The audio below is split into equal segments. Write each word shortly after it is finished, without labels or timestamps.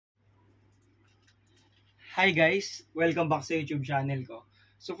Hi guys! Welcome back sa YouTube channel ko.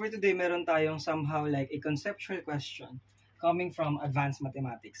 So for today, meron tayong somehow like a conceptual question coming from advanced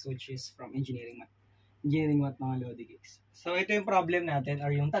mathematics, which is from engineering math mga Lodi Geeks. So ito yung problem natin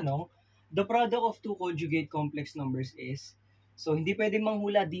or yung tanong, the product of two conjugate complex numbers is, so hindi pwede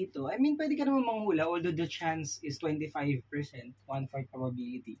manghula dito. I mean, pwede ka naman manghula although the chance is 25%, 1/4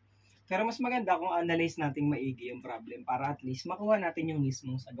 probability. Pero mas maganda kung analyze nating maigi yung problem para at least makuha natin yung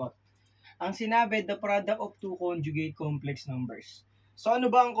mismong sagot. Ang sinabi, the product of two conjugate complex numbers. So ano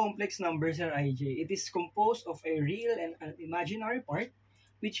ba ang complex number, Sir IJ? It is composed of a real and an imaginary part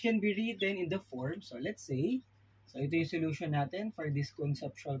which can be written in the form. So let's say, so ito yung solution natin for this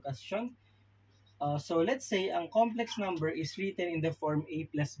conceptual question. So let's say ang complex number is written in the form a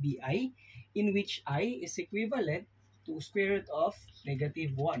plus bi, in which I is equivalent to square root of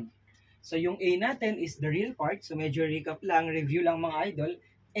 -1. So yung a natin is the real part. So medyo recap lang, review lang mga idol.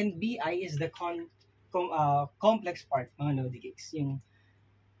 And bi is the complex part, mga Lodi Geeks. Yung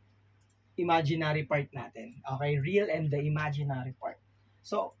imaginary part natin. Okay, real and the imaginary part.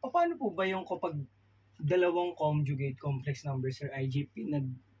 So, paano po ba yung kapag dalawang conjugate complex numbers, Sir IG,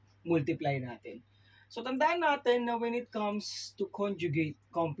 pinag-multiply natin? So, tandaan natin na when it comes to conjugate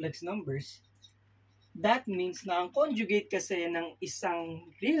complex numbers, that means na ang conjugate kasi ng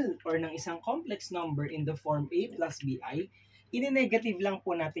isang real or ng isang complex number in the form a plus bi, ini-negative lang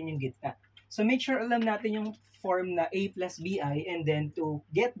po natin yung gitna. So make sure alam natin yung form na a plus bi, and then to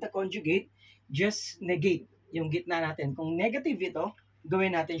get the conjugate, just negate yung gitna natin. Kung negative ito,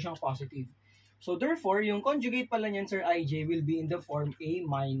 gawin natin siyang positive. So therefore, yung conjugate pala niyan, Sir IJ, will be in the form a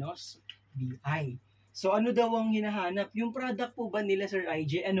minus bi. So ano daw ang hinahanap? Yung product po ba nila, Sir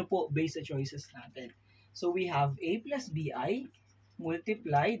IJ, ano po based sa choices natin? So we have a plus bi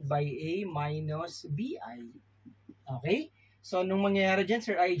multiplied by a minus bi. Okay? So, anong mangyayari dyan,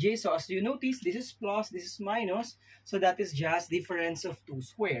 Sir IJ? So, as you notice, this is plus, this is minus. So, that is just difference of two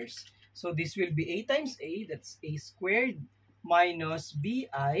squares. So, this will be a times a, that's a squared, minus bi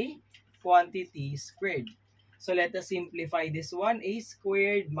quantity squared. So, let us simplify this one. A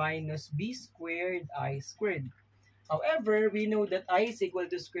squared minus b squared, I squared. However, we know that I is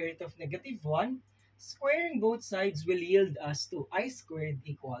equal to square root of -1. Squaring both sides will yield us to I squared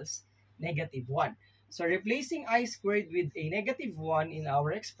equals -1. So, replacing I squared with a -1 in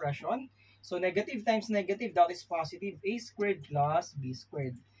our expression. So, negative times negative, that is positive. A squared plus B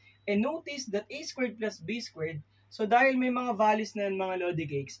squared. And notice that A squared plus B squared, so dahil may mga values na mga Lodi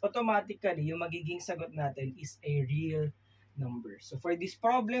Cakes, automatically, yung magiging sagot natin is a real number. So, for this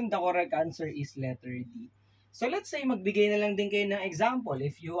problem, the correct answer is letter D. So, let's say, magbigay na lang din kayo ng example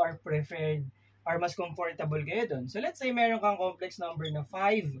if you are preferred or mas comfortable kayo dun. So, let's say, meron kang complex number na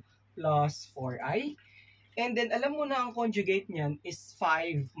 5 plus 4i. And then, alam mo na ang conjugate niyan is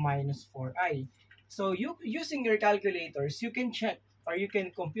 5 minus 4i. So, using your calculators, you can check or you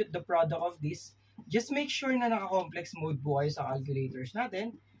can compute the product of this. Just make sure na naka-complex mode po kayo sa calculators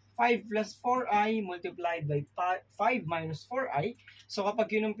natin. 5 plus 4i multiplied by 5 minus 4i. So, kapag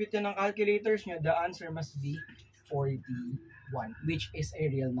kinumpute ng calculators nyo, the answer must be 41, which is a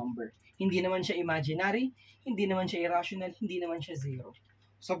real number. Hindi naman siya imaginary, hindi naman siya irrational, hindi naman siya zero.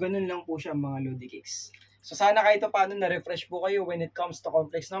 So, ganun lang po siya mga Lodi Cakes. So, sana kahit paano na-refresh po kayo when it comes to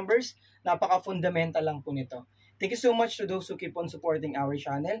complex numbers. Napaka-fundamental lang po nito. Thank you so much to those who keep on supporting our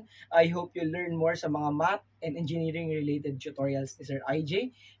channel. I hope you learn more sa mga math and engineering related tutorials ni Sir IJ.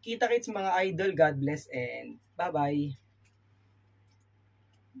 Kita-kits mga idol. God bless and bye-bye.